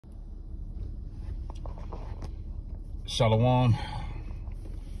Shalom.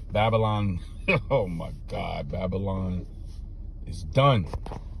 Babylon. Oh my God. Babylon is done.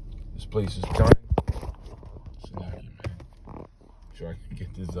 This place is done. Sit down here, man. Sure I can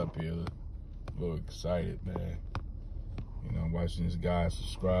get this up here. A little excited, man. You know, watching this guy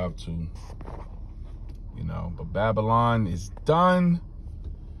subscribe to, you know, but Babylon is done.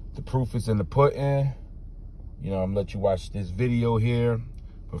 The proof is in the pudding. You know, I'm gonna let you watch this video here.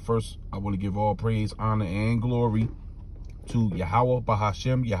 But first, I want to give all praise, honor, and glory to Yahweh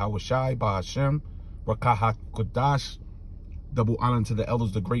Bahashem, Yahweh Shai Bahashem, Rakah HaKodash. Double honor to the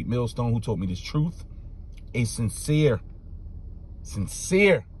elders, the great millstone who taught me this truth. A sincere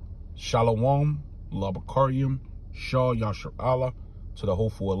Shalom, Labakarium, Shah Yashar Allah, to the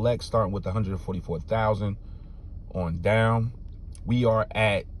hopeful elect, starting with 144,000 on down. We are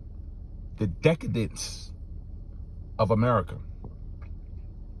at the decadence of America.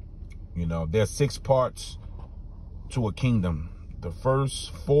 You know, there's 6 parts to a kingdom. The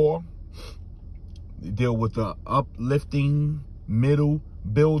first 4 deal with the uplifting, middle,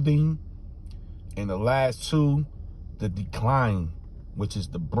 building, and the last 2, the decline, which is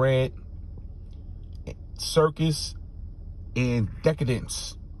the bread, circus, and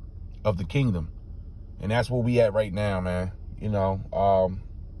decadence of the kingdom. And that's where we at right now, man. You know,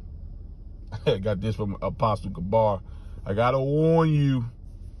 I got this from Apostle Kabar. I gotta warn you,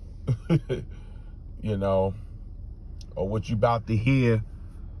 you know, or what you about to hear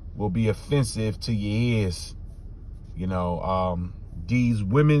will be offensive to your ears. You know, these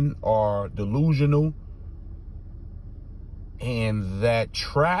women are delusional, and that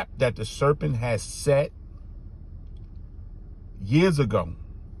trap that the serpent has set years ago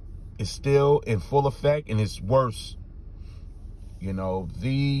is still in full effect, and it's worse. You know,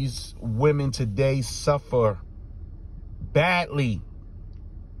 these women today suffer badly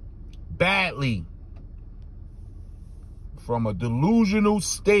from a delusional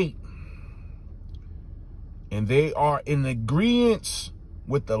state, and they are in agreement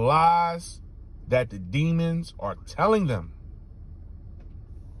with the lies that the demons are telling them.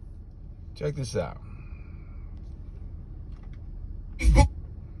 Check this out.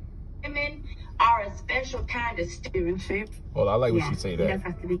 Women are a special kind of stewardship. Well, I like when she say that. It does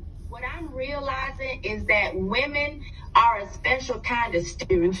have to be. What I'm realizing is that women are a special kind of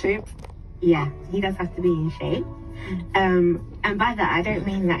stewardship. Yeah, he does have to be in shape. And by that, I don't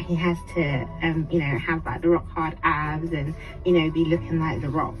mean that he has to, you know, have like the rock hard abs and, you know, be looking like the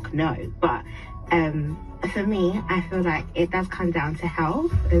Rock. No, but for me, I feel like it does come down to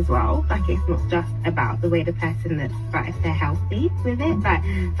health as well. Like, it's not just about the way the person looks, but if they're healthy with it. Like,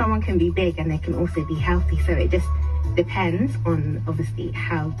 someone can be big and they can also be healthy. So it just depends on, obviously,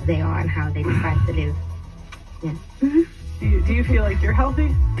 how they are and how they decide to live. Yeah. Do you feel like you're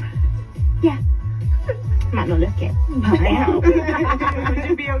healthy? Yeah. Might not look it, but I am. Would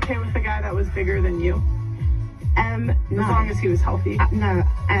you be okay with a guy that was bigger than you? No. As long as he was healthy? No,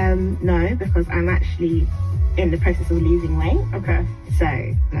 because I'm actually in the process of losing weight. Okay.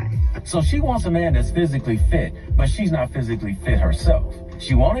 So, no. So she wants a man that's physically fit, but she's not physically fit herself.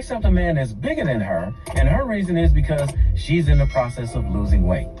 She won't accept a man that's bigger than her, and her reason is because she's in the process of losing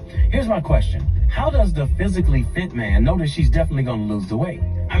weight. Here's my question. How does the physically fit man know that she's definitely going to lose the weight?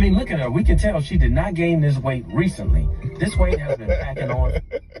 I mean, look at her. We can tell she did not gain this weight recently. This weight has been packing on.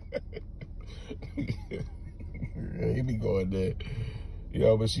 Yeah, he be going there. You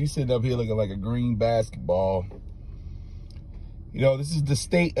know, but she's sitting up here looking like a green basketball. You know, this is the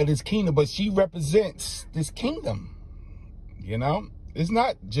state of this kingdom, but she represents this kingdom. You know, it's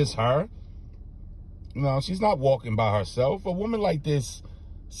not just her. You know, she's not walking by herself. A woman like this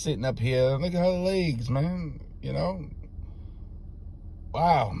sitting up here, look at her legs, man. You know,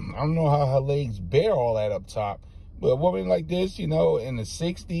 wow. I don't know how her legs bear all that up top. But a woman like this, you know, in the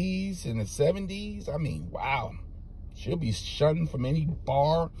 60s, in the 70s, I mean, wow. She'll be shunned from any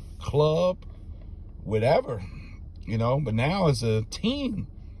bar, club, whatever, you know. But now as a team,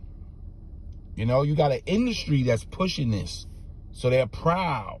 you know, you got an industry that's pushing this. So they're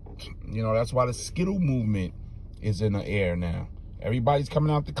proud. You know, that's why the Skittle movement is in the air now. Everybody's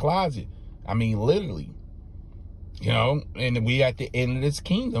coming out the closet. I mean, literally. You know, and we at the end of this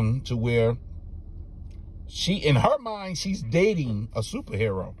kingdom to where she, in her mind, she's dating a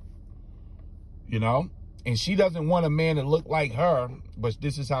superhero. You know? And she doesn't want a man to look like her, but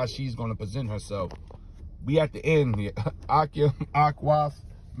this is how she's going to present herself. We at the end here. Akia, Aquas,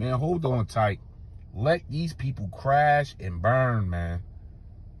 man, hold on tight. Let these people crash and burn, man.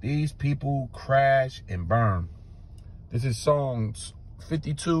 These people crash and burn. This is Psalms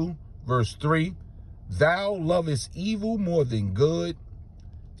 52, verse 3. Thou lovest evil more than good,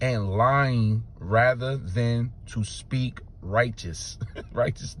 and lying rather than to speak righteousness.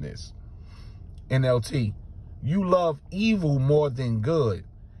 NLT, you love evil more than good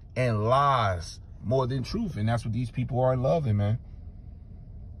and lies more than truth. And that's what these people are loving, man.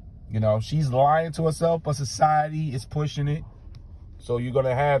 You know, she's lying to herself, but society is pushing it. So you're going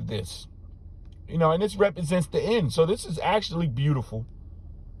to have this. You know, and this represents the end. So this is actually beautiful.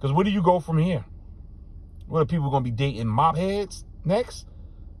 Because where do you go from here? What are people going to be dating mop heads next?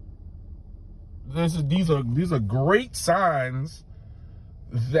 These are great signs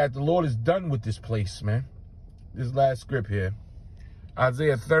that the Lord is done with this place, man. This last script here.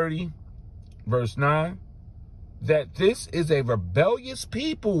 Isaiah 30, verse 9. That this is a rebellious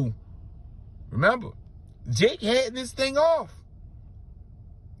people. Remember, Jake heading this thing off.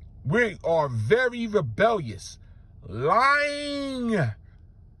 We are very rebellious. Lying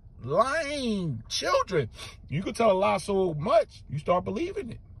children. You can tell a lie so much, you start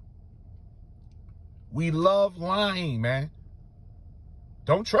believing it. We love lying, man.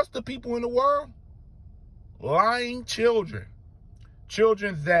 Don't trust the people in the world. Lying children.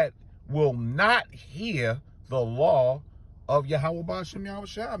 Children that will not hear the law of Yahweh B'Shem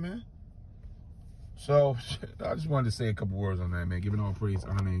Yahushua, man. So, I just wanted to say a couple words on that, man. Giving all praise,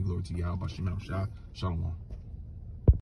 honor, and glory to Yahweh B'Shem Yahushua. Shalom.